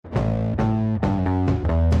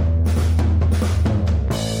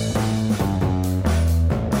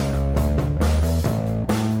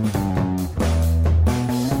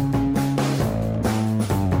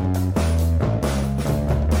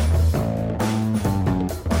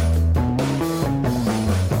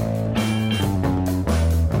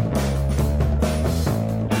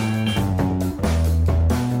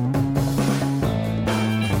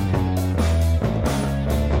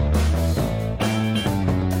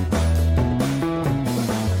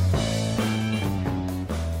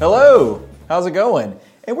Hello, how's it going?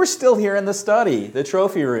 And we're still here in the study, the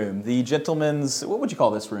trophy room, the gentleman's, what would you call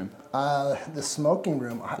this room? The smoking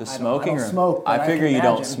room. The smoking room. Smoke, I figure you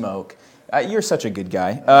don't imagine. smoke. You're such a good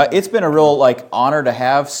guy. It's been a real honor to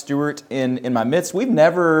have Stuart in my midst. We've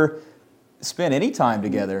never spent any time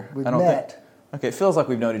together. We've I don't met. think. Okay, it feels like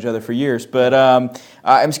we've known each other for years, but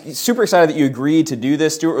I'm super excited that you agreed to do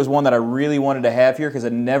this. Stuart was one that I really wanted to have here because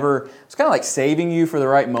it's kind of like saving you for the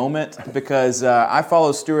right moment because I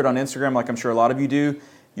follow Stuart on Instagram like I'm sure a lot of you do.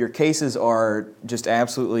 Your cases are just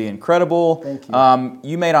absolutely incredible. Thank you.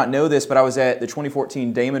 You may not know this, but I was at the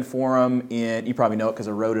 2014 Damon Forum you probably know it because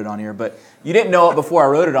I wrote it on here, but you didn't know it before I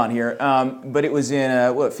wrote it on here. But it was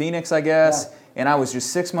in, Phoenix, I guess, Yeah. And I was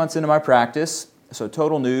just 6 months into my practice. So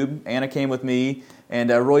total noob. Anna came with me, and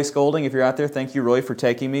Roy Scolding, if you're out there, thank you, Roy, for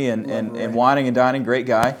taking me and whining and dining. Great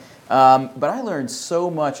guy. But I learned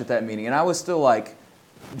so much at that meeting, and I was still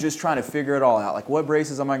just trying to figure it all out. Like, what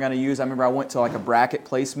braces am I going to use? I remember I went to a bracket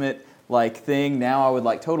placement thing. Now I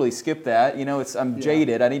would totally skip that. You know, I'm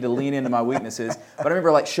jaded. I need to lean into my weaknesses. But I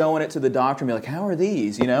remember showing it to the doctor and be like, how are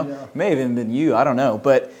these? You know, may have even been you. I don't know.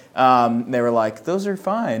 But they were like, those are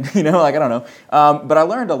fine. You know, I don't know. But I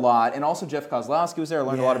learned a lot. And also Jeff Kozlowski was there. I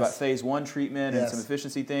learned a lot about phase 1 treatment and some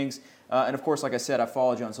efficiency things. And of course, like I said, I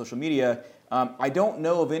followed you on social media. I don't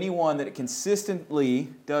know of anyone that consistently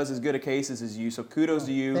does as good a cases as you. So kudos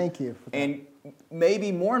to you. Thank you. And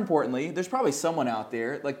maybe more importantly, there's probably someone out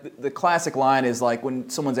there, the classic line is when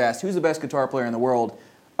someone's asked, who's the best guitar player in the world?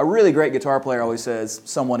 A really great guitar player always says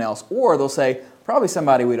someone else. Or they'll say, probably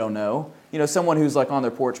somebody we don't know. You know, someone who's on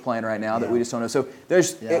their porch playing right now that we just don't know. So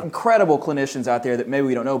there's incredible clinicians out there that maybe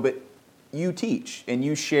we don't know, but you teach and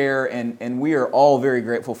you share, and we are all very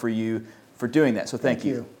grateful for you for doing that. So thank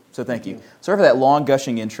you. So thank you. Sorry for that long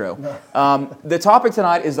gushing intro. No. The topic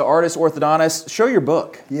tonight is the Artist Orthodontist. Show your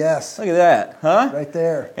book. Yes. Look at that, huh? Right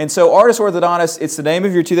there. And so Artist Orthodontist, it's the name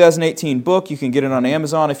of your 2018 book. You can get it on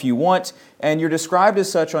Amazon if you want. And you're described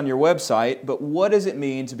as such on your website. But what does it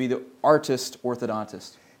mean to be the Artist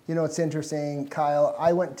Orthodontist? You know, it's interesting, Kyle.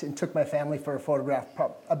 I went and took my family for a photograph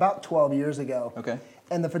about 12 years ago. Okay.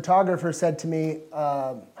 And the photographer said to me,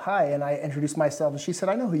 hi, and I introduced myself. And she said,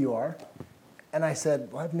 I know who you are. And I said,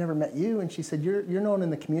 well, I've never met you. And she said, you're known in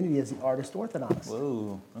the community as the Artist Orthodontist.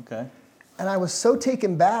 Whoa, okay. And I was so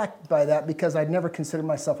taken back by that because I'd never considered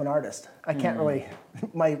myself an artist. I can't really,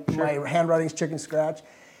 my handwriting's chicken scratch.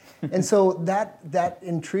 And so that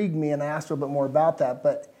intrigued me, and I asked a little bit more about that.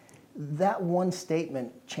 But that one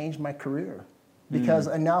statement changed my career because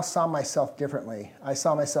I now saw myself differently. I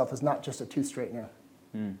saw myself as not just a tooth straightener,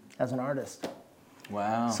 as an artist.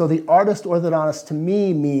 Wow. So the Artist Orthodontist to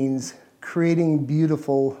me means creating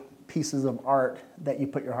beautiful pieces of art that you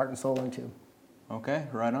put your heart and soul into. Okay,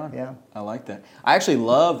 right on. Yeah. I like that. I actually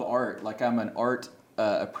love art. I'm an art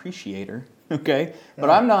appreciator, okay?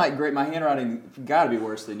 But I'm not great. My handwriting got to be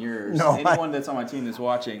worse than yours. No, Anyone that's on my team that's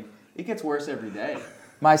watching, it gets worse every day.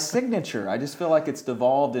 My signature, I just feel like it's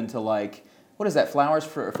devolved into what is that, flowers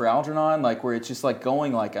for Algernon? Where it's just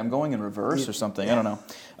going I'm going in reverse or something. I don't know.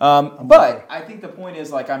 But I think the point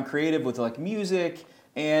is I'm creative with music.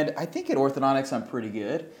 And I think at orthodontics I'm pretty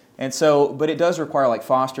good. And so, but it does require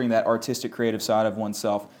fostering that artistic creative side of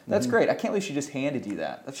oneself. That's great. I can't believe she just handed you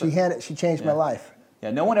that. She changed my life.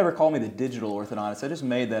 Yeah, no one ever called me the digital orthodontist. I just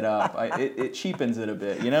made that up. It cheapens it a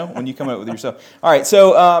bit, when you come up with it yourself. All right,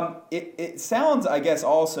 so it sounds, I guess,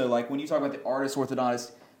 also when you talk about the artist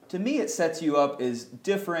orthodontist, to me it sets you up as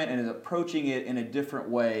different and is approaching it in a different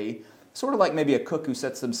way. Sort of like maybe a cook who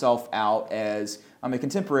sets themselves out as, I'm a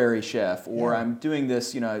contemporary chef, or I'm doing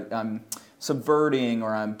this, I'm subverting,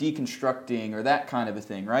 or I'm deconstructing, or that kind of a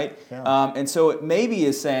thing, right? Yeah. And so it maybe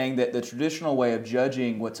is saying that the traditional way of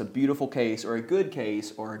judging what's a beautiful case, or a good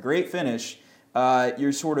case, or a great finish,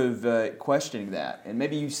 you're sort of questioning that, and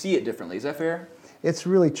maybe you see it differently. Is that fair? It's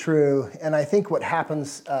really true, and I think what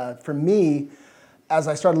happens for me, as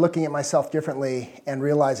I started looking at myself differently and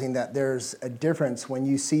realizing that there's a difference when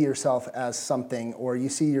you see yourself as something, or you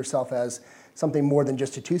see yourself as something more than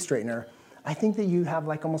just a tooth straightener, I think that you have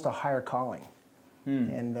almost a higher calling.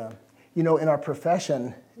 And in our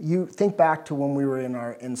profession, you think back to when we were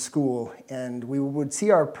in school, and we would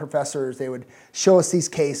see our professors. They would show us these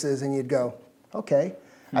cases, and you'd go, "Okay,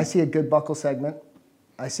 I see a good buccal segment.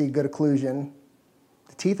 I see good occlusion.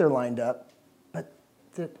 The teeth are lined up."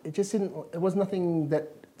 It just didn't. It was nothing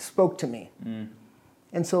that spoke to me,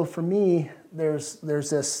 and so for me, there's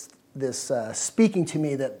this speaking to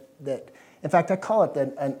me that in fact I call it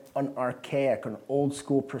an archaic, an old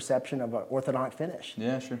school perception of an orthodontic finish.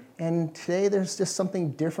 Yeah, sure. And today there's just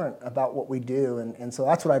something different about what we do, and so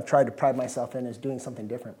that's what I've tried to pride myself in, is doing something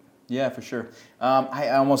different. Yeah, for sure. I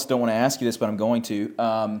almost don't want to ask you this, but I'm going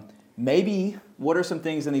to. Maybe, what are some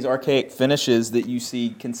things in these archaic finishes that you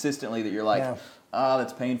see consistently that you're like,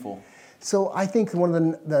 that's painful? So I think one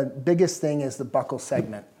of the biggest thing is the buccal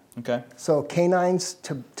segment. Okay. So canines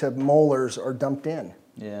to molars are dumped in.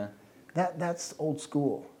 Yeah. That's old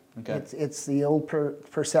school. Okay. It's the old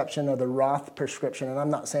perception of the Roth prescription, and I'm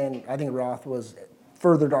not saying, I think Roth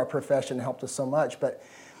furthered our profession, helped us so much, but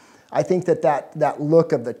I think that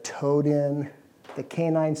look of the toed in, the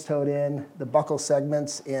canines toed in, the buccal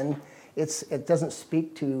segments in, it doesn't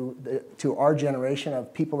speak to our generation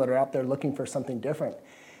of people that are out there looking for something different.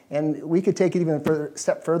 And we could take it even a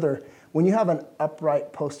step further. When you have an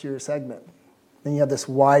upright posterior segment, then you have this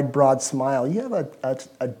wide, broad smile, you have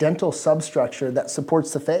a dental substructure that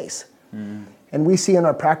supports the face. Mm. And we see in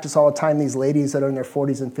our practice all the time these ladies that are in their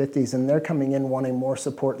 40s and 50s, and they're coming in wanting more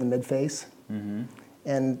support in the mid-face. Mm-hmm.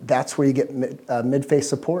 And that's where you get mid-face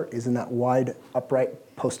support, is in that wide,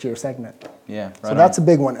 upright posterior segment. Yeah, right. So that's a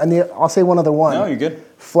big one. And I'll say one other one. No, you're good.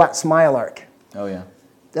 Flat smile arc. Oh, yeah.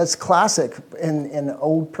 That's classic in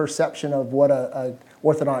old perception of what a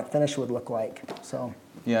orthodontic finish would look like. So.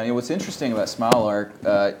 Yeah, what's interesting about smile arc,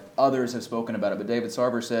 others have spoken about it, but David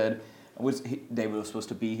Sarver said, David was supposed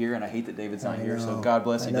to be here, and I hate that David's not here, so God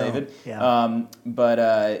bless you, David. Yeah.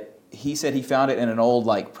 But he said he found it in an old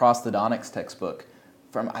prosthodontics textbook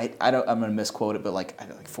from, I'm going to misquote it, but like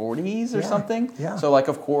 40s or something. Yeah. So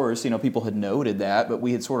of course, people had noted that, but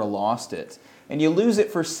we had sort of lost it. And you lose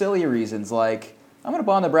it for silly reasons, like I'm going to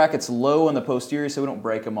bond the brackets low in the posterior so we don't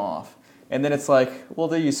break them off. And then it's like, well,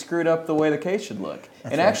 then you screwed up the way the case should look.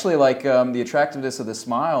 That's right. Actually, the attractiveness of the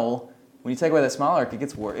smile, when you take away that smile arc, it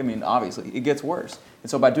gets worse. I mean, obviously, it gets worse. And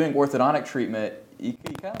so by doing orthodontic treatment, you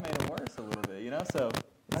kind of made it worse a little bit, So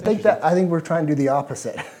I think we're trying to do the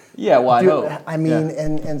opposite. Yeah, well, I hope. I mean,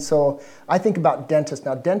 and so I think about dentists.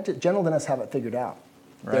 Now, general dentists have it figured out.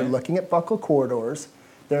 Right. They're looking at buccal corridors.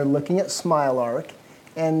 They're looking at smile arc.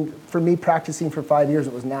 And for me, practicing for 5 years,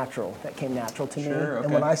 it was natural. That came natural to me. Okay.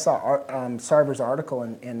 And when I saw Sarver's article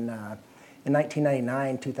in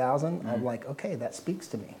 1999, 2000, I'm like, okay, that speaks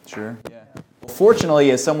to me. Sure. Yeah. Well,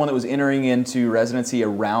 fortunately, as someone that was entering into residency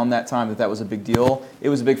around that time, that was a big deal. It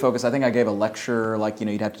was a big focus. I think I gave a lecture,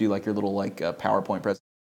 you'd have to do your little PowerPoint presentation.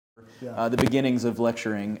 Yeah. The beginnings of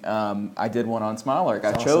lecturing, I did one on smile arc.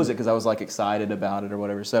 I chose it because I was excited about it or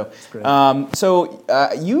whatever. So,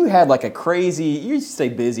 you had a crazy. You used to stay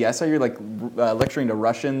busy. I saw you lecturing to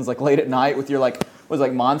Russians late at night with your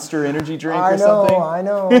Monster energy drink or something. I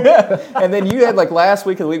know. And then you had last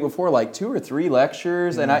week or the week before 2 or 3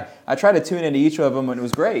 lectures, and I tried to tune into each of them, and it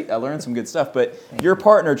was great. I learned some good stuff. But your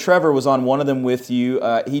partner Trevor was on one of them with you.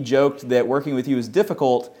 He joked that working with you is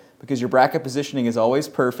difficult because your bracket positioning is always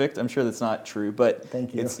perfect. I'm sure that's not true, but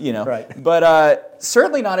thank you. It's right. But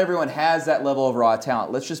certainly not everyone has that level of raw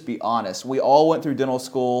talent. Let's just be honest. We all went through dental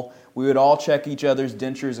school. We would all check each other's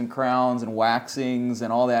dentures and crowns and waxings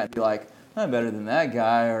and all that and be like, I'm better than that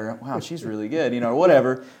guy, or wow, she's really good, or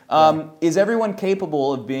whatever. Is everyone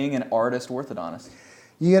capable of being an artist orthodontist?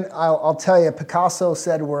 I'll tell you, Picasso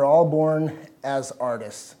said we're all born as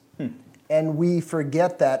artists, and we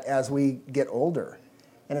forget that as we get older.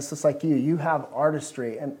 And it's just like you have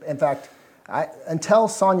artistry. And in fact, until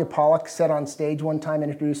Sonia Pollack said on stage one time and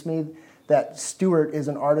introduced me that Stuart is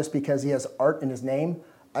an artist because he has art in his name,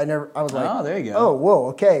 I was like, oh, there you go. Oh, whoa,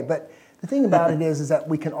 okay. But the thing about it is that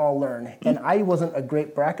we can all learn. And I wasn't a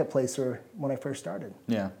great bracket placer when I first started.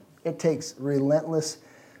 Yeah. It takes relentless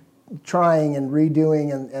trying and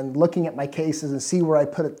redoing and looking at my cases and see where I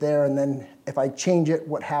put it there. And then if I change it,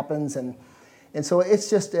 what happens? And so it's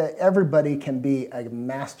just everybody can be a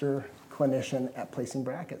master clinician at placing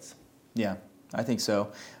brackets. Yeah, I think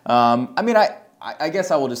so. I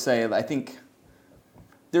guess I will just say I think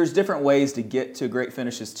there's different ways to get to great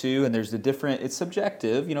finishes too, and it's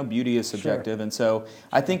subjective. Beauty is subjective, sure. And so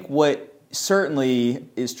I think what certainly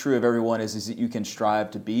is true of everyone is that you can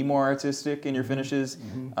strive to be more artistic in your finishes,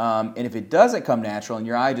 and if it doesn't come natural and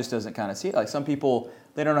your eye just doesn't kind of see it, some people,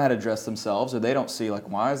 they don't know how to dress themselves, or they don't see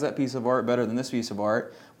why is that piece of art better than this piece of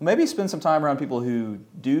art? Well, maybe spend some time around people who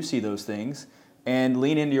do see those things and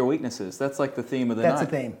lean into your weaknesses. That's the theme of the night. That's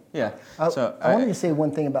the theme. Yeah. I wanted to say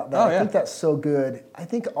one thing about that. Oh, I think that's so good. I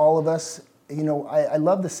think all of us, I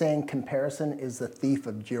love the saying, comparison is the thief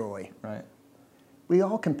of joy. Right. We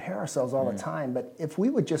all compare ourselves all the time, but if we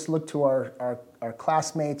would just look to our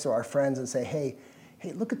classmates or our friends and say, hey,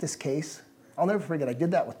 look at this case. I'll never forget, I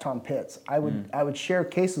did that with Tom Pitts. I would share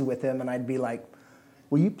cases with him, and I'd be like,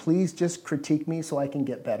 will you please just critique me so I can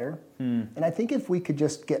get better? And I think if we could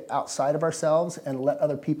just get outside of ourselves and let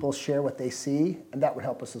other people share what they see, and that would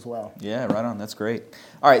help us as well. Yeah, right on. That's great.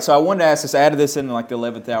 All right, so I wanted to ask this. I added this in like the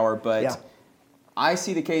 11th hour, but Yeah. I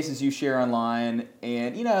see the cases you share online,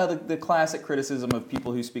 and you know the classic criticism of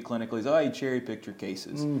people who speak clinically is, oh, you cherry picked your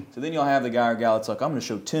cases. So then you'll have the guy or gal that's like, I'm going to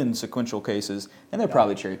show 10 sequential cases, and they're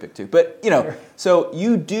probably cherry picked too. But you know, so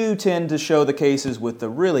you do tend to show the cases with the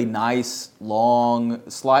really nice, long,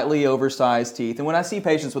 slightly oversized teeth. And when I see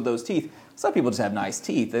patients with those teeth, some people just have nice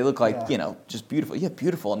teeth. They look like you know just beautiful. You have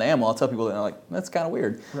beautiful enamel. I'll tell people that, like, that's kind of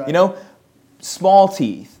weird. Right. You know, small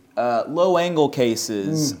teeth. Low angle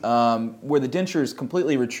cases where the denture is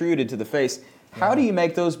completely retruded to the face. How do you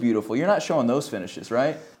make those beautiful? You're not showing those finishes,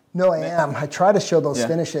 right? No, I am. I try to show those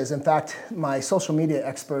finishes. In fact, my social media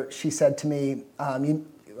expert, she said to me, I'm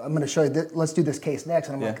going to show you, let's do this case next.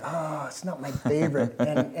 And I'm like, oh, it's not my favorite.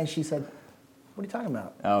 and she said, what are you talking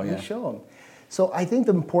about? Oh, yeah. You show them. So I think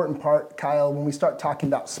the important part, Kyle, when we start talking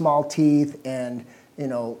about small teeth and, you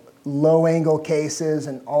know, low angle cases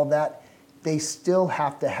and all that, they still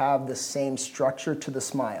have to have the same structure to the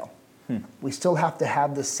smile. We still have to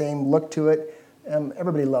have the same look to it.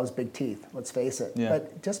 Everybody loves big teeth, let's face it.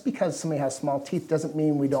 But just because somebody has small teeth doesn't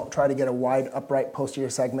mean we don't try to get a wide upright posterior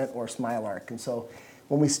segment or smile arc. And so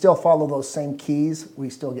when we still follow those same keys, we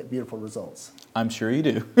still get beautiful results. I'm sure you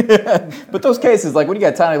do. But those cases, like when you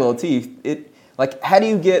got tiny little teeth, like, how do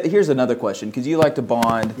you get, here's another question, because you like to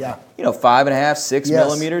bond, you know, 5.5, 6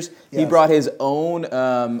 millimeters. He brought his own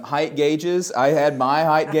height gauges. I had my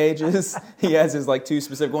height gauges. He has his, like, 2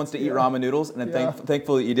 specific ones to eat ramen noodles, and I'm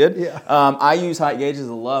thankful that you did. I use height gauges.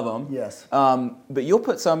 I love them. But you'll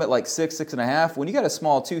put some at, like, 6, 6.5. When you got a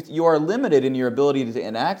small tooth, you are limited in your ability to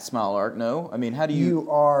enact smile arc, no? I mean, how do you? You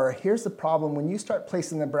are. Here's the problem. When you start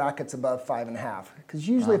placing the brackets above 5.5, because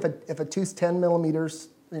usually if a tooth's 10 millimeters,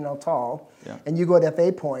 you know, tall, and you go at FA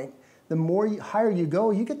point, the higher you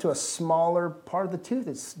go, you get to a smaller part of the tooth.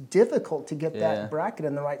 It's difficult to get that bracket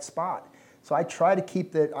in the right spot. So I try to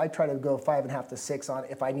go 5.5 to 6 on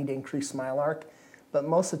if I need to increase smile arc. But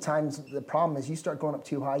most of the times, the problem is you start going up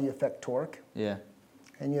too high, you affect torque.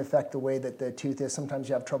 And you affect the way that the tooth is. Sometimes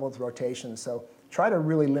you have trouble with rotation. So try to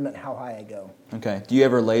really limit how high I go. Okay. Do you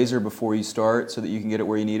ever laser before you start so that you can get it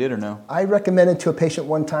where you need it, or no? I recommended to a patient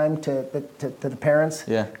one time to the parents.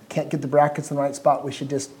 Can't get the brackets in the right spot. We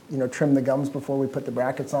should just, you know, trim the gums before we put the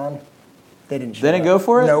brackets on. They didn't. They didn't go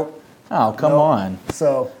for it? Nope. Oh, come on.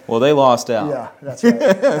 So. Well, they lost out. Yeah, that's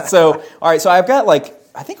right. So, all right. So I've got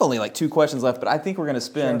I think only 2 questions left, but I think we're going to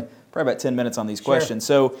spend probably about 10 minutes on these questions.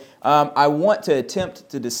 So I want to attempt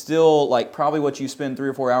to distill probably what you spend 3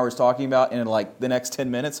 or 4 hours talking about in the next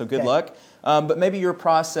 10 minutes, so good luck. But maybe your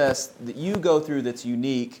process that you go through that's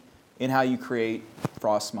unique in how you create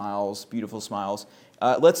Frost smiles, beautiful smiles.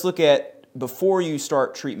 Let's look at before you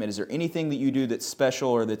start treatment. Is there anything that you do that's special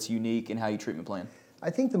or that's unique in how you treatment plan? I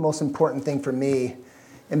think the most important thing for me,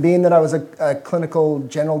 and being that I was a clinical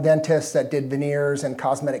general dentist that did veneers and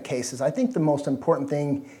cosmetic cases, I think the most important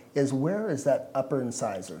thing is where is that upper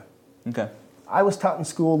incisor? Okay. I was taught in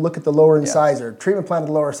school, look at the lower incisor, treatment plan of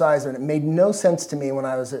the lower incisor, and it made no sense to me when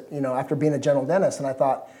I was, after being a general dentist, and I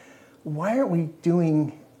thought, why aren't we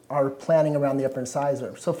doing our planning around the upper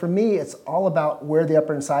incisor? So for me, it's all about where the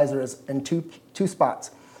upper incisor is in two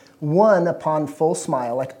spots. One, upon full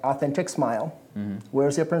smile, like authentic smile,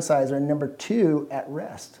 where's the upper incisor? And number 2, at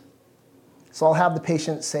rest. So I'll have the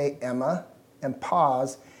patient say Emma and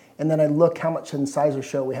pause, and then I look how much incisor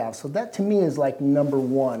show we have. So that to me is like number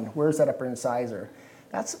 1. Where's that upper incisor?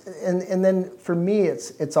 And then for me,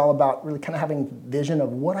 it's all about really kind of having vision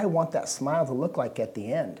of what I want that smile to look like at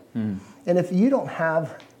the end. And if you don't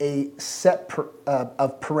have a set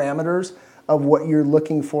of parameters of what you're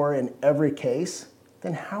looking for in every case,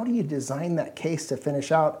 then how do you design that case to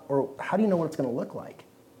finish out, or how do you know what it's going to look like?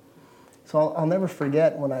 So I'll never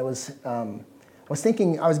forget when I was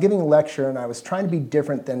giving a lecture, and I was trying to be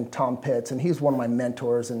different than Tom Pitts, and he's one of my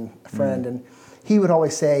mentors and a friend, and he would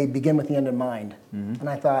always say, begin with the end in mind. And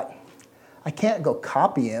I thought, I can't go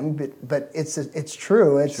copy him, but it's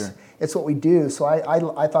true. It's what we do. So I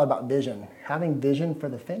thought about vision, having vision for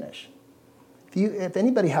the finish. If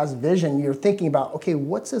anybody has vision, you're thinking about, okay,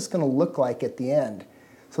 what's this going to look like at the end?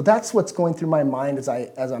 So that's what's going through my mind as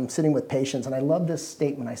I'm sitting with patients. And I love this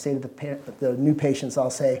statement. I say to the new patients, I'll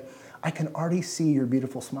say, I can already see your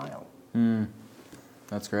beautiful smile.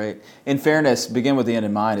 That's great. In fairness, Begin with the End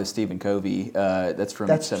in Mind is Stephen Covey. That's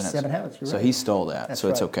from Seven Habits. So right. he stole that. That's so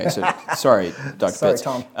it's right. okay. So sorry, Dr. Sorry, Pitts.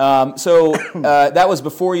 Tom. That was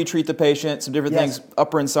before you treat the patient. Some different Yes. things.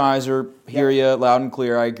 Upper incisor, hear you loud and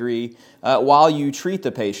clear. I agree. While you treat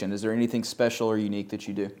the patient, is there anything special or unique that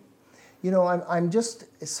you do? You know, I'm just,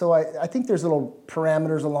 so I think there's little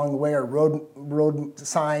parameters along the way, or road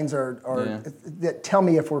signs, or that tell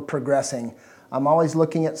me if we're progressing. I'm always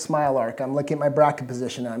looking at smile arc. I'm looking at my bracket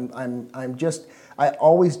position. I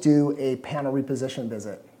always do a panel reposition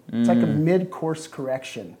visit. It's like a mid-course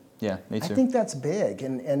correction. Yeah, me too. I think that's big,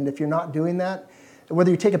 and if you're not doing that, whether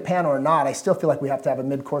you take a panel or not, I still feel like we have to have a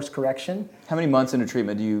mid-course correction. How many months into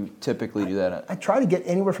treatment do you typically do that at? I try to get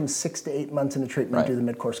anywhere from 6 to 8 months into treatment to do the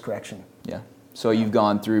mid-course correction. Yeah. So you've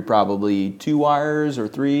gone through probably 2 wires or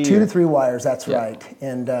 3? 2 to 3 wires, that's right.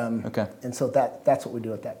 And and so that's what we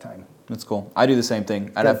do at that time. That's cool. I do the same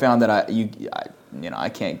thing, and I found that I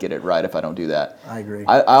can't get it right if I don't do that. I agree.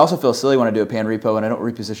 I also feel silly when I do a pan repo and I don't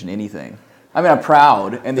reposition anything. I mean, I'm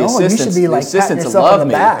proud, and the assistants, you should be like patting yourself love on the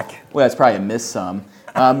me. back. Well, that's probably a miss some,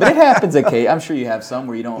 but it happens. Okay, I'm sure you have some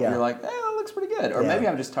where you don't. You're like, that looks pretty good, or maybe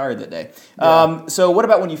I'm just tired that day. So, what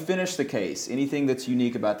about when you finish the case? Anything that's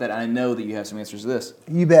unique about that? I know that you have some answers to this.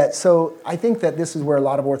 You bet. So I think that this is where a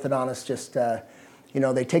lot of orthodontists just,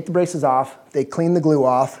 they take the braces off, they clean the glue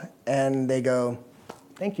off, and they go,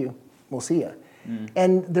 "Thank you, we'll see you."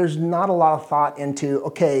 And there's not a lot of thought into,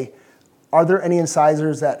 okay, are there any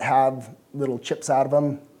incisors that have little chips out of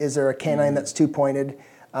them? Is there a canine that's too pointed?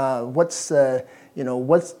 What is the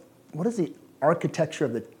architecture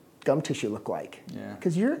of the gum tissue look like?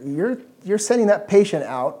 Because you're sending that patient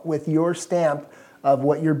out with your stamp of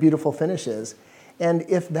what your beautiful finish is, and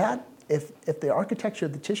if the architecture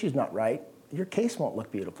of the tissue is not right, your case won't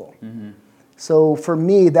look beautiful. So for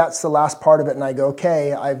me, that's the last part of it, and I go,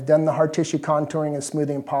 okay, I've done the hard tissue contouring and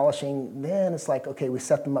smoothing and polishing. Then it's like, okay, we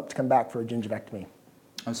set them up to come back for a gingivectomy.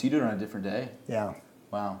 Oh, so you do it on a different day? Yeah.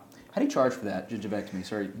 Wow. How do you charge for that gingivectomy?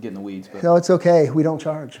 Sorry, getting the weeds, but no, it's okay. We don't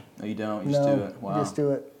charge. No, you don't. You just do it. Wow. You just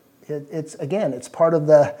do it. It's part of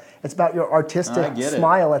it's about your artistic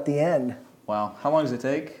smile at the end. Wow. How long does it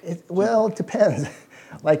take? It depends.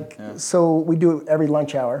 So we do it every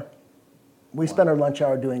lunch hour. We spend our lunch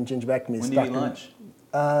hour doing gingivectomies. When do you eat lunch?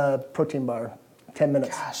 Protein bar, 10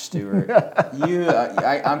 minutes. Gosh, Stuart,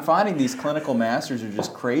 I'm finding these clinical masters are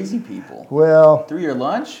just crazy people. Well, through your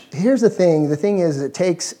lunch? Here's the thing. The thing is, it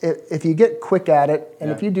takes if you get quick at it,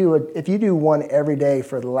 and if you do one every day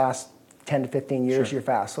for the last 10 to 15 years, you're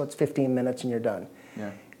fast. So it's 15 minutes and you're done.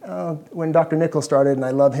 Yeah. When Dr. Nichols started, and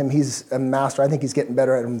I love him, he's a master. I think he's getting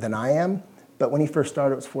better at them than I am. But when he first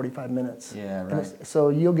started, it was 45 minutes. Yeah, right. So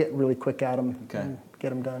you'll get really quick at them and get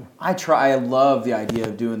them done. I love the idea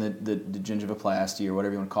of doing the gingivoplasty or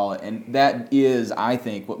whatever you want to call it. And that is, I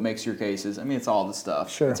think, what makes your cases. I mean, it's all the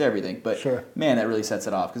stuff. Sure. It's everything. But, man, that really sets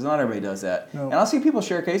it off because not everybody does that. No. And I'll see people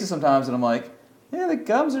share cases sometimes, and I'm like, yeah, the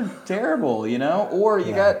gums are terrible, Or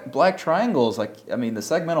you got black triangles. The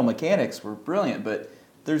segmental mechanics were brilliant, but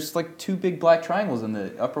there's like 2 big black triangles in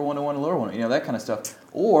the upper one and one and lower one, that kind of stuff.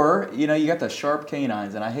 Or, you got the sharp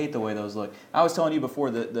canines, and I hate the way those look. I was telling you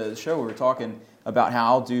before the show, we were talking about how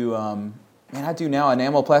I'll do, I do now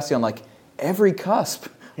enameloplasty on like every cusp.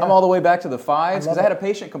 Yeah. I'm all the way back to the 5s, because I had a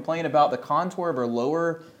patient complain about the contour of her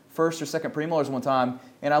lower first or second premolars one time,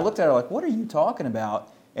 and I looked at her like, what are you talking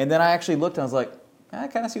about? And then I actually looked and I was like, I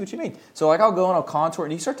kind of see what you mean. So I'll go and I'll contour,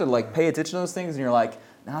 and you start to pay attention to those things, and you're like,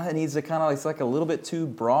 now that needs to kind of, it's like a little bit too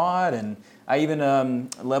broad, and I even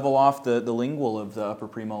level off the lingual of the upper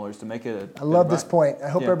premolars to make it I love this point. I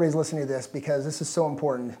hope everybody's listening to this because this is so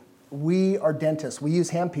important. We are dentists. We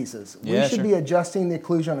use handpieces. We should be adjusting the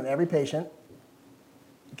occlusion on every patient.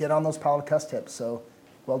 Get on those palatal cuss tips. So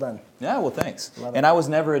well done. Yeah, well, thanks. And I was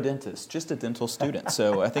never a dentist, just a dental student.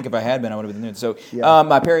 So I think if I had been, I would have been doing it. So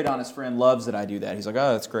my periodontist friend loves that I do that. He's like,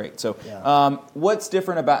 oh, that's great. So what's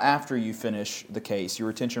different about after you finish the case, your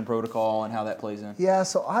retention protocol and how that plays in? Yeah,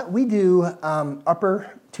 so we do upper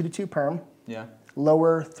 2 to 2 perm. Yeah.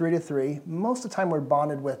 Lower 3 to 3. Most of the time we're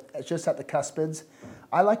bonded with just at the cuspids.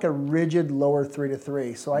 I like a rigid lower 3 to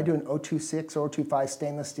 3. So I do an 026 or 025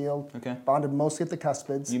 stainless steel, bonded mostly at the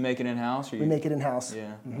cuspids. You make it in-house? We make it in-house.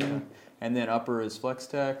 Yeah. Mm-hmm. Okay. And then upper is Flex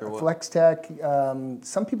Tech or what? Flex Tech.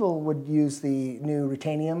 Some people would use the new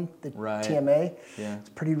Retanium, the TMA. Yeah. It's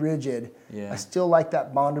pretty rigid. Yeah. I still like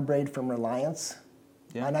that bonded braid from Reliance.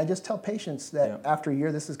 Yeah. And I just tell patients that after a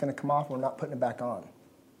year this is going to come off and we're not putting it back on.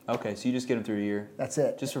 Okay, so you just get them through a year? That's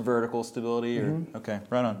it. Just for vertical stability? Or okay,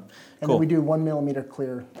 right on. And then we do 1 millimeter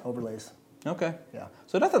clear overlays. Okay. Yeah.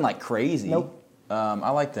 So nothing like crazy. Nope. I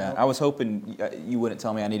like that. I was hoping you wouldn't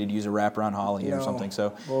tell me I needed to use a wraparound holly or something.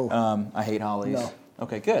 So I hate hollies. No.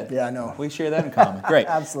 Okay, good. Yeah, I know. We share that in common. Great.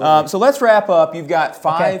 Absolutely. So let's wrap up. You've got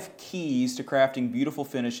 5 keys to crafting beautiful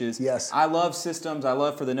finishes. Yes. I love systems. I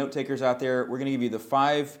love for the note takers out there, we're going to give you the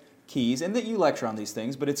 5 keys, and that you lecture on these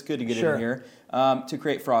things, but it's good to get it in here, to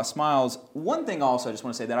create Frost smiles. One thing also I just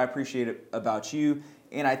want to say that I appreciate about you,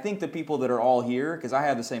 and I think the people that are all here, because I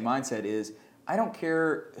have the same mindset, is I don't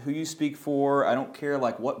care who you speak for. I don't care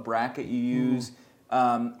like what bracket you use.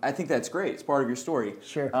 I think that's great. It's part of your story.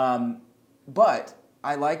 Sure. But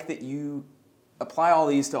I like that you apply all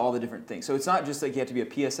these to all the different things. So it's not just like you have to be a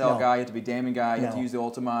PSL guy, you have to be a Damon guy, you have to use the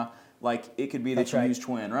Ultima. Like it could be that you use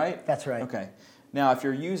Twin, right? That's right. Okay. Now, if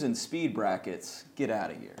you're using speed brackets, get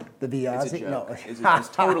out of here. The Viazzi? It's a joke. No. It's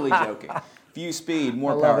totally joking. If you use speed,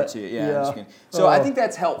 more power to you. Yeah. I'm just kidding. So I think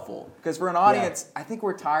that's helpful because for an audience, I think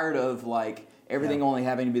we're tired of like everything only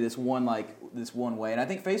having to be this one way. And I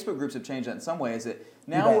think Facebook groups have changed that in some ways. That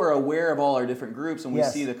now we're aware of all our different groups and we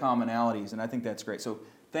see the commonalities, and I think that's great. So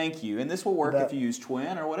thank you. And this will work if you use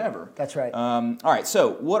Twin or whatever. That's right. All right.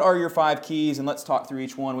 So what are your 5 keys? And let's talk through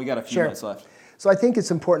each one. We got a few minutes left. So I think it's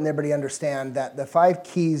important that everybody understand that the 5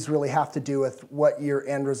 keys really have to do with what your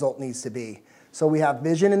end result needs to be. So we have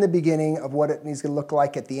vision in the beginning of what it needs to look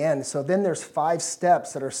like at the end. So then there's 5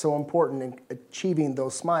 steps that are so important in achieving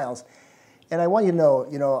those smiles. And I want you to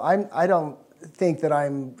know, I don't think that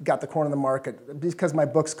I'm got the corner of the market because my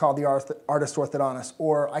book's called The Artist Orthodontist,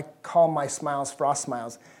 or I call my smiles Frost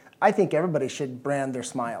Smiles. I think everybody should brand their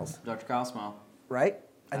smiles. Dr. Kyle Smile. Right?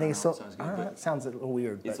 I think it's so. Sounds good, I don't know, it sounds a little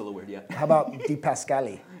weird. It's a little weird, yeah. How about Di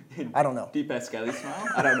Pascali? I don't know. Di Pascali smile?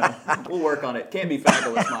 I don't know. We'll work on it. Can't be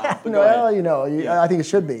fabulous smile. But go ahead. I think it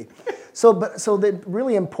should be. So the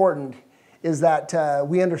really important is that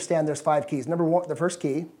we understand there's 5 keys. Number 1, the first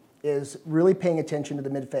key is really paying attention to the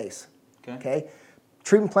mid face. Okay.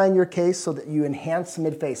 Treatment plan your case so that you enhance the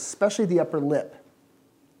mid face, especially the upper lip.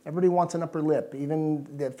 Everybody wants an upper lip. Even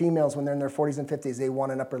the females, when they're in their 40s and 50s, they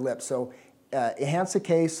want an upper lip. So enhance the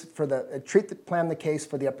case for plan the case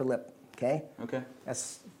for the upper lip. Okay.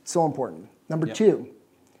 That's so important. Number 2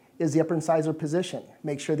 is the upper incisor position.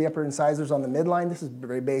 Make sure the upper incisor is on the midline. This is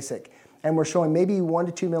very basic, and we're showing maybe 1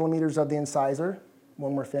 to 2 millimeters of the incisor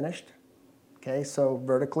when we're finished. Okay. So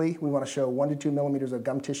vertically, we want to show 1 to 2 millimeters of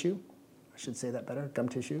gum tissue. I should say that better. Gum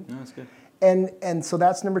tissue. No, that's good. And so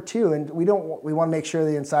that's number 2. And we want to make sure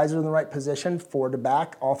the incisor is in the right position, forward to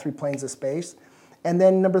back, all 3 planes of space. And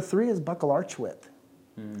then number 3 is buccal arch width.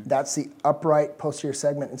 That's the upright posterior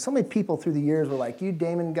segment. And so many people through the years were like, you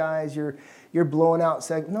Damon guys, you're blowing out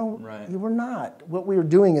segment. No, we're not. What we were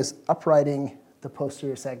doing is uprighting the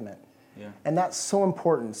posterior segment. And that's so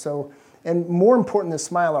important. So, and more important than the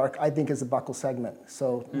smile arc, I think, is the buccal segment.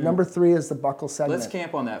 So number 3 is the buccal segment. Let's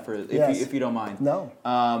camp on that if you don't mind. No.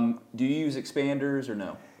 Do you use expanders or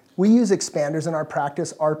no? We use expanders in our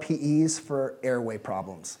practice, RPEs, for airway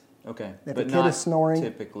problems. Okay, if but a kid not is snoring,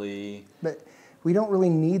 typically. But we don't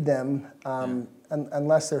really need them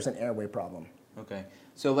unless there's an airway problem. Okay,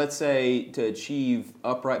 so let's say to achieve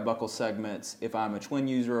upright buccal segments, if I'm a Twin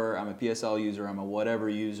user, I'm a PSL user, I'm a whatever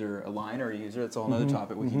user, a liner user, that's a whole other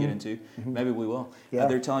topic we can get into. Maybe we will.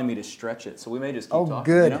 They're telling me to stretch it, so we may just keep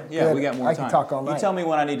talking. Good. Yeah, good. we got more time. I can talk all night. You tell me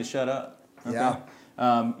when I need to shut up. Okay? Yeah.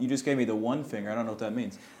 You just gave me the 1 finger. I don't know what that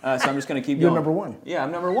means. So I'm just going to keep You're going. number 1. Yeah,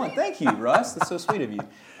 I'm number 1. Thank you, Russ. That's so sweet of you.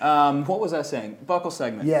 What was I saying? Buccal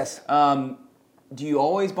segment. Yes. Do you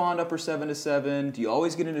always bond upper 7 to 7? Do you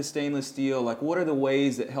always get into stainless steel? Like, what are the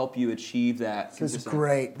ways that help you achieve that? This is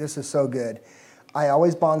great. This is so good. I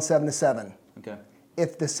always bond 7 to 7. Okay.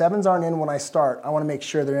 If the 7s aren't in when I start, I want to make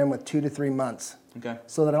sure they're in with 2 to 3 months. Okay.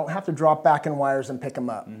 So that I don't have to drop back in wires and pick them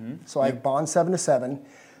up. So I bond 7 to 7.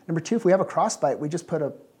 Number 2, if we have a crossbite, we just put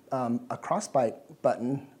a crossbite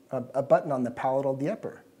button, a button on the palatal of the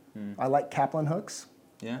upper. I like Kaplan hooks.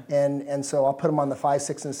 Yeah. And so I'll put them on the 5,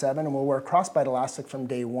 6, and 7, and we'll wear crossbite elastic from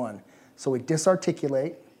day 1. So we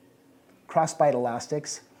disarticulate crossbite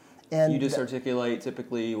elastics. And you disarticulate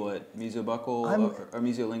typically what, mesobuccal or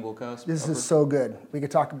mesolingual cusp? This is so good. We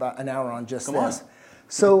could talk about an hour on just this.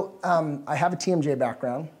 So I have a TMJ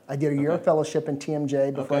background. I did a year of fellowship in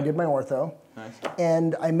TMJ before I did my ortho. Nice.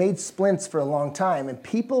 And I made splints for a long time. And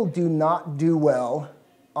people do not do well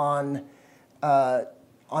on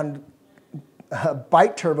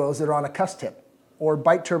bite turbos that are on a cuss tip, or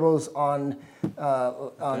bite turbos on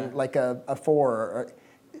like a 4.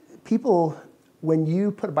 People, when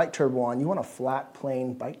you put a bite turbo on, you want a flat,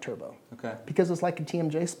 plain bite turbo. Okay. Because it's like a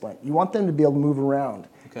TMJ splint. You want them to be able to move around.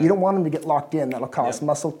 Okay. You don't want them to get locked in. That'll cause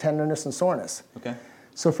muscle tenderness and soreness. Okay.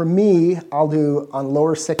 So for me, I'll do on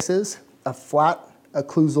lower 6s a flat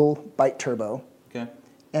occlusal bite turbo. Okay.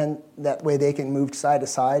 And that way they can move side to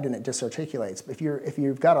side and it just articulates. If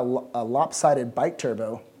you've got a lopsided bite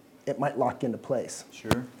turbo, it might lock into place.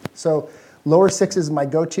 Sure. So lower 6 is my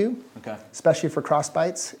go-to, okay, especially for cross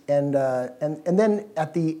bites. And then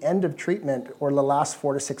at the end of treatment or the last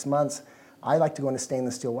 4 to 6 months, I like to go into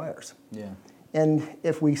stainless steel wires. Yeah. And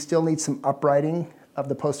if we still need some uprighting of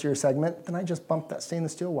the posterior segment, then I just bump that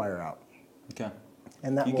stainless steel wire out. Okay.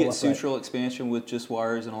 And that you will get upright. sutural expansion with just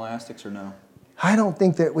wires and elastics, or no? I don't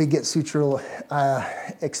think that we get sutural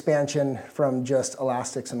expansion from just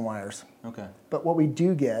elastics and wires. Okay. But what we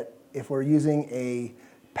do get, if we're using a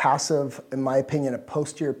passive, in my opinion, a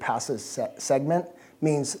posterior passive segment,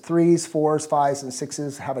 means 3s, 4s, 5s, and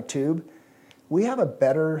 6s have a tube. We have a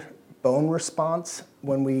better bone response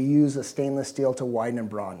when we use a stainless steel to widen and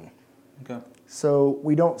broaden. Okay. So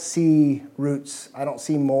we don't see roots. I don't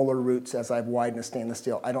see molar roots as I've widened a stainless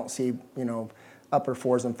steel. I don't see, upper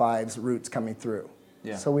 4s and 5s roots coming through.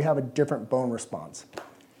 Yeah. So we have a different bone response.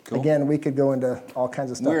 Cool. Again, we could go into all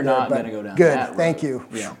kinds of stuff. We're not going to go down good. that road. Thank you.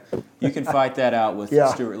 Yeah. You can fight that out with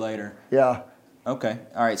Yeah. Stuart later. Yeah. Okay.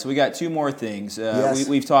 All right. So we got 2 more things. Yes.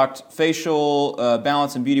 We've talked facial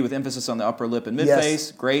balance and beauty with emphasis on the upper lip and mid-face.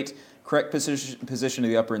 Yes. Great. Correct position of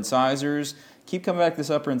the upper incisors. Keep coming back to this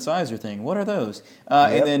upper incisor thing. What are those?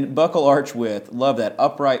 And then buccal arch width. Love that.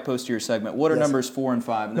 Upright posterior segment. What are numbers 4 and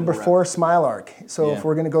 5? And Number 4 is smile arc. So Yeah. if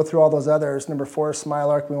we're going to go through all those others, number 4 is smile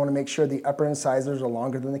arc. We want to make sure the upper incisors are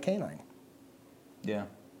longer than the canine. Yeah.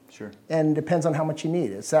 Sure. And it depends on how much you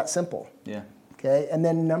need. It's that simple. Yeah. Okay. And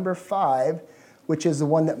then number 5, which is the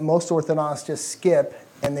one that most orthodontists skip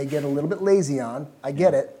and they get a little bit lazy on, I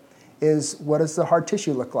get it, is what does the hard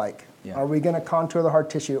tissue look like? Yeah. Are we going to contour the hard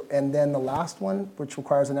tissue? And then the last one, which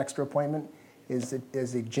requires an extra appointment, is the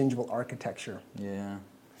gingival architecture. Yeah.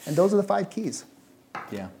 And those are the 5 keys.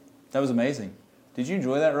 Yeah. That was amazing. Did you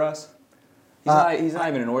enjoy that, Russ? He's not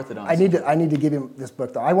even an orthodontist. I need to give him this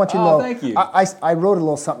book, though. I want you to Oh, know. thank you. I wrote a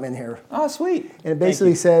little something in here. Oh, sweet. And it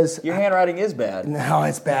basically says... Your handwriting is bad. No,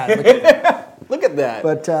 it's bad. Look at that.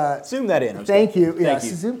 But zoom that in. Thank you. Thank Yes,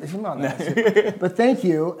 you. zoom on that. But thank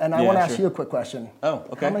you, and I Yeah, want to ask sure. you a quick question. Oh,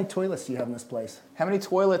 okay. How many toilets do you have in this place? How many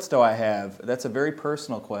toilets do I have? That's a very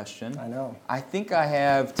personal question. I know. I think I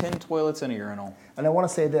have 10 toilets and a urinal. And I want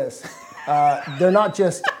to say this. They're not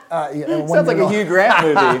just... Sounds like a Hugh Grant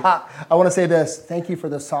movie. I want to say this. Thank you for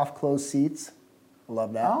the soft closed seats.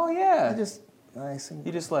 Love that. Oh, yeah. Nice. And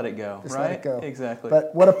You just let it go, just right? let it go. Exactly.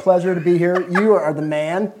 But what a pleasure to be here. You are the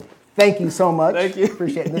man. Thank you so much. Thank you.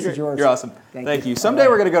 Appreciate it. This is yours. You're awesome. Thank you. Someday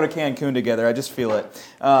we're going to go to Cancun together. I just feel it.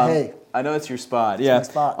 Hey. I know it's your spot. Yeah. my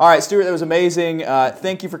spot. All right, Stuart, that was amazing.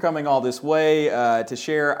 Thank you for coming all this way to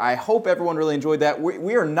share. I hope everyone really enjoyed that.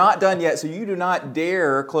 We are not done yet, so you do not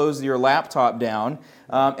dare close your laptop down,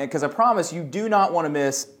 because I promise you do not want to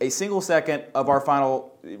miss a single second of our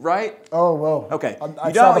final, right? Oh, whoa. Okay.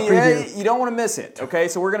 I saw the preview. You don't want to miss it, okay?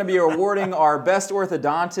 So we're going to be awarding our best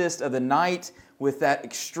orthodontist of the night with that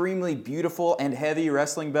extremely beautiful and heavy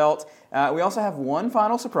wrestling belt. We also have one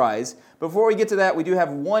final surprise. Before we get to that, we do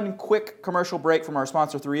have one quick commercial break from our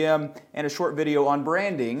sponsor 3M and a short video on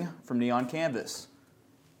branding from Neon Canvas.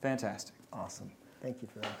 Fantastic. Awesome. Thank you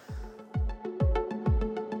for that.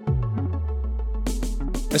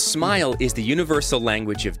 A smile is the universal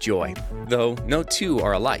language of joy, though no two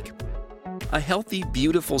are alike. A healthy,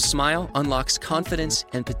 beautiful smile unlocks confidence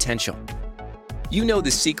and potential. You know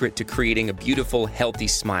the secret to creating a beautiful, healthy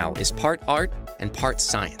smile is part art and part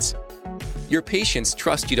science. Your patients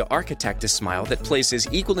trust you to architect a smile that places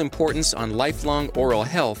equal importance on lifelong oral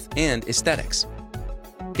health and aesthetics.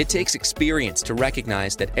 It takes experience to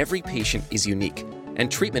recognize that every patient is unique,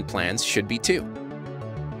 and treatment plans should be too.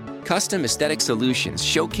 Custom aesthetic solutions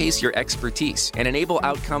showcase your expertise and enable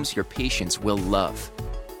outcomes your patients will love.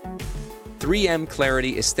 3M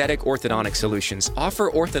Clarity Aesthetic Orthodontic Solutions offer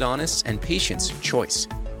orthodontists and patients choice.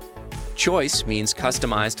 Choice means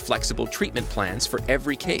customized, flexible treatment plans for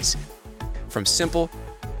every case, from simple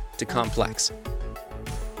to complex.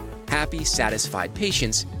 Happy, satisfied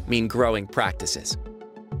patients mean growing practices.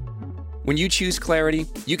 When you choose Clarity,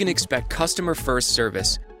 you can expect customer-first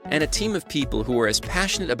service and a team of people who are as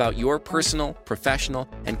passionate about your personal, professional,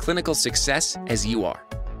 and clinical success as you are.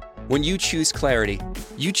 When you choose Clarity,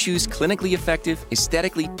 you choose clinically effective,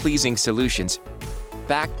 aesthetically pleasing solutions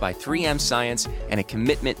backed by 3M science and a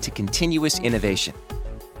commitment to continuous innovation.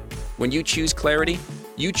 When you choose Clarity,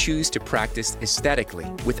 you choose to practice aesthetically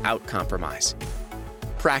without compromise.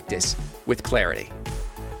 Practice with Clarity.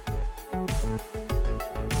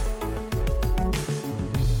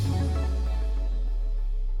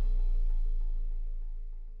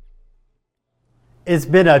 It's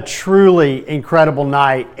been a truly incredible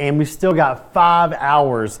night, and we still got 5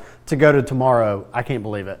 hours to go to tomorrow. I can't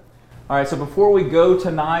believe it. All right, so before we go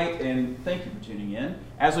tonight, and thank you for tuning in,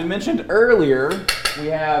 as we mentioned earlier, we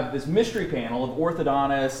have this mystery panel of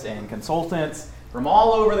orthodontists and consultants from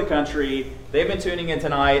all over the country. They've been tuning in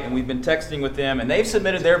tonight, and we've been texting with them, and they've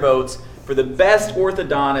submitted their votes for the best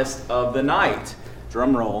orthodontist of the night.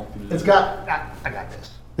 Drum roll. I got this.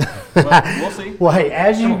 Well, we'll see. Well, hey,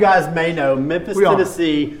 as you guys may know, Memphis,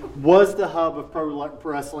 Tennessee was the hub of pro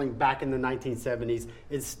wrestling back in the 1970s.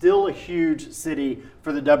 It's still a huge city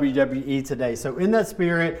for the WWE today. So in that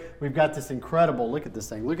spirit, we've got this incredible, look at this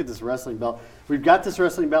thing, look at this wrestling belt. We've got this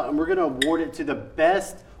wrestling belt, and we're going to award it to the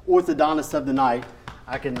best orthodontist of the night.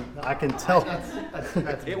 I can tell.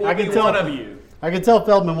 It will be one of you. I can tell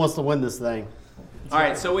Feldman wants to win this thing. All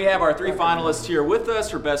right, so we have our 3 finalists here with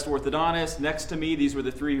us for Best Orthodontist. Next to me, these were the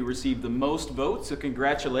 3 who received the most votes, so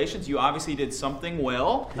congratulations. You obviously did something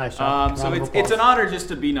well. Nice job. So it's an honor just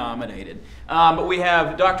to be nominated. But we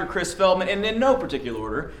have Dr. Chris Feldman, and in no particular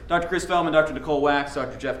order, Dr. Chris Feldman, Dr. Nicole Wax,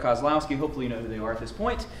 Dr. Jeff Kozlowski. Hopefully you know who they are at this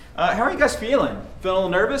point. How are you guys feeling? Feeling a little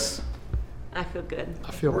nervous? I feel good.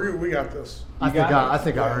 I feel we got this. I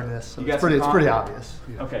think I heard this. So it's pretty obvious.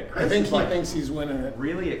 Yeah. Okay, I think he thinks he's winning it.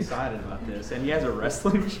 Really excited about this, and he has a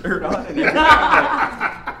wrestling shirt on. And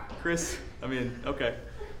everything. Chris, I mean, okay.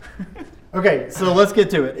 Okay, so let's get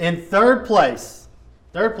to it. In third place,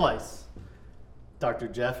 Dr.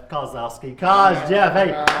 Jeff Kozlowski. Jeff, hey,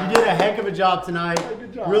 you did a heck of a job tonight.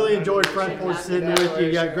 Good job. Really enjoyed front porch sitting with you.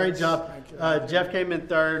 You got a great job. Jeff came in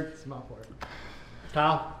third. It's my part.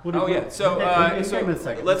 Kyle? So came in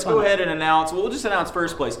second. let's go ahead and announce. We'll just announce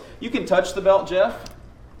first place. You can touch the belt, Jeff.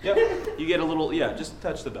 Yep. You get a little, just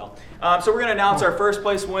touch the belt. So we're going to announce our first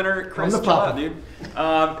place winner, Chris. Chill out, dude.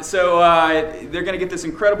 They're going to get this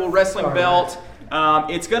incredible wrestling belt.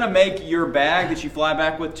 It's going to make your bag that you fly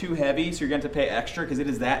back with too heavy, so you're going to have to pay extra because it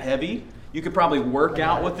is that heavy. You could probably work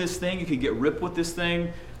out with this thing. You could get ripped with this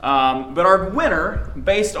thing. But our winner,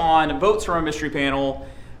 based on votes from our mystery panel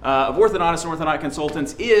of orthodontists and orthodontic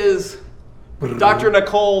consultants, is Dr.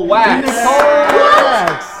 Nicole Wax.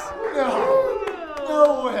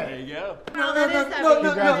 No way. There you go. No.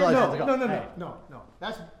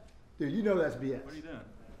 That's, dude, you know that's BS. What are you doing?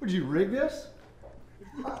 Would you rig this?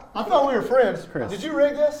 I thought we were friends. Chris. Did you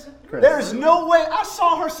rig this? Chris. There's no way. I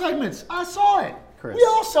saw her segments. I saw it. Chris. We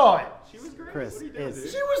all saw it. She was great. Chris, What are you doing, dude?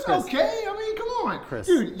 She was okay. I mean, come on. Chris.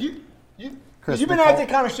 Dude, Chris, you've been Nicole- acting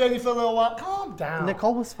kind of shady for a little while. Calm down.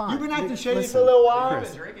 Nicole was fine. You've been acting shady Listen, for a little while. You've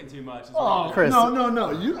been drinking too much. Oh, Chris.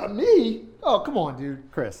 No. You, me? Oh, come on, dude.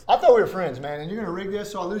 Chris. I thought we were friends, man, and you're going to rig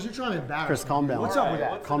this so I lose. You're trying to embarrass Chris, me. calm down. What's up with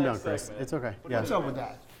that? What's Calm the down, next Chris. segment? It's okay. What's up with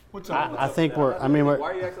that? What's up with I that? think we're.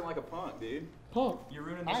 Why are you acting like a punk, dude? Punk. You're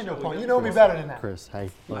ruining the I ain't show. no punk. You know me better than that. Chris,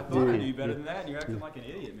 hey. I Look, thought I knew you dude, better than that, and you're acting like an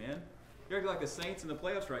idiot, man. You're acting like the Saints in the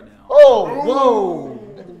playoffs right now. Oh, whoa.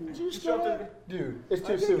 Did you start that? Dude, it's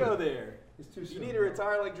too I soon. did go there. It's too You soon. need to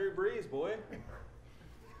retire like Drew Brees, boy.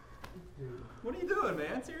 What are you doing,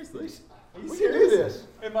 man? Seriously. Are you We can serious? do this.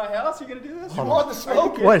 In my house, you're gonna do this? You want the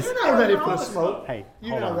smoke? What? You're not ready for the smoke. Hey,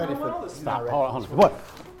 You're hold not on. ready I want all for this it. Stop. Hold on. What?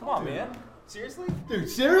 Come on, man. Seriously? Dude,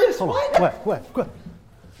 serious? Hold What? on. What?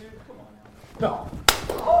 Dude, come on now.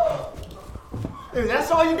 No. Dude, that's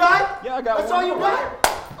all you got? Yeah, I got That's one all you more. got?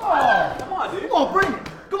 Oh, Come on, dude. come on, bring it.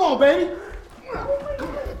 Come on, baby.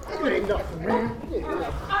 It ain't nothing, man.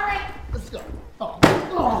 All right. Let's go. Oh,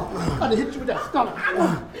 I gotta hit you with that stomach.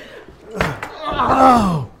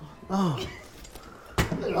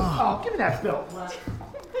 Oh, give me that belt.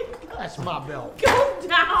 That's my belt. Go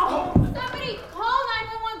down. Somebody call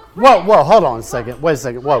 911 quick. Whoa, hold on a second. Wait a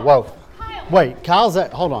second. Whoa. Kyle. Wait, Kyle's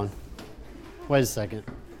at, hold on. Wait a second.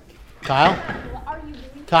 Kyle? What are you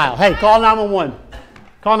doing? Kyle, hey, call 911.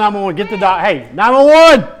 Call 911. Get the doc. Hey,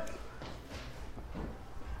 911!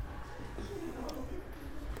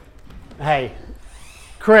 Hey,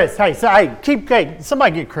 Chris, hey,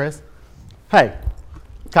 somebody get Chris. Hey,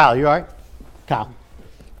 Kyle, you all right? Kyle.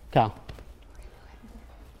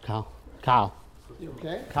 You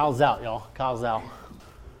okay? Kyle's out, y'all. Kyle's out.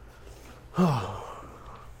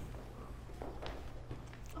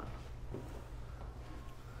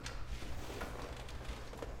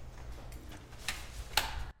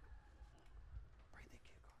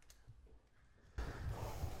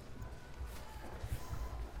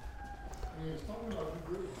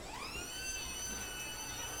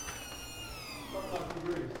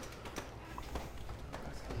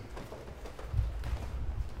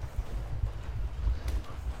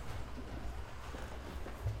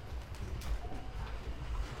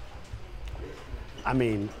 I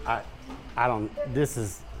mean, I don't, this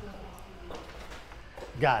is,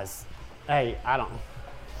 guys, Hey,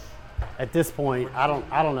 at this point, I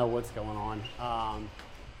don't know what's going on.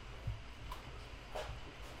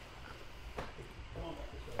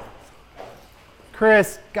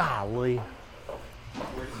 Chris, golly.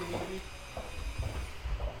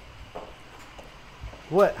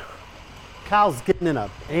 What? Kyle's getting in an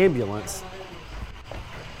ambulance.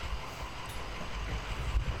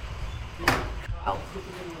 Kyle.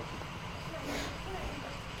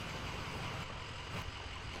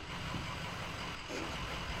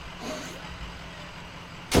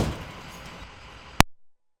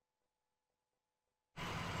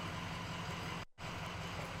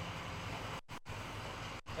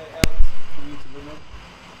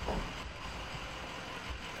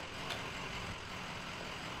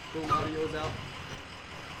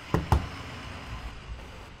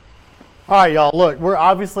 All right, y'all, look, we're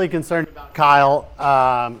obviously concerned about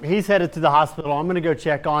Kyle. He's headed to the hospital. I'm going to go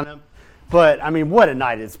check on him. But, I mean, what a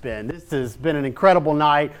night it's been. This has been an incredible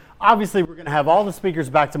night. Obviously, we're going to have all the speakers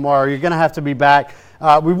back tomorrow. You're going to have to be back.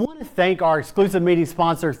 We want to thank our exclusive meeting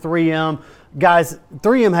sponsor, 3M. Guys,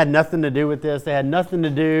 3M had nothing to do with this. They had nothing to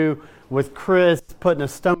do with Chris putting a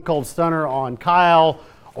stone cold stunner on Kyle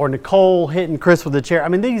or Nicole hitting Chris with a chair. I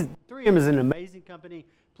mean, 3M is an amazing company.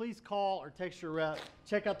 Please call or text your rep.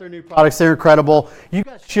 Check out their new products. They're incredible. You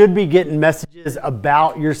guys should be getting messages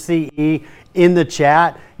about your CE in the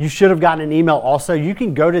chat. You should have gotten an email also. You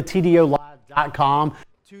can go to tdolive.com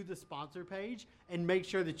to the sponsor page and make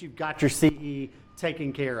sure that you've got your CE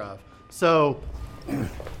taken care of. So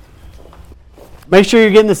make sure you're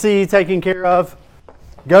getting the CE taken care of.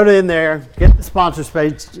 Go to in there, get the sponsors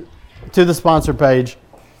page to the sponsor page.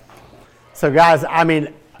 So guys, I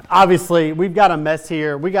mean, obviously, we've got a mess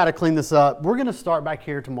here. We got to clean this up. We're going to start back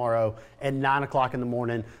here tomorrow at 9 o'clock in the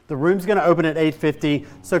morning. The room's going to open at 8:50,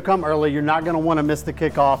 so come early. You're not going to want to miss the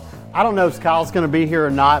kickoff. I don't know if Kyle's going to be here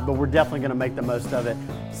or not, but we're definitely going to make the most of it.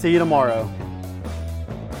 See you tomorrow.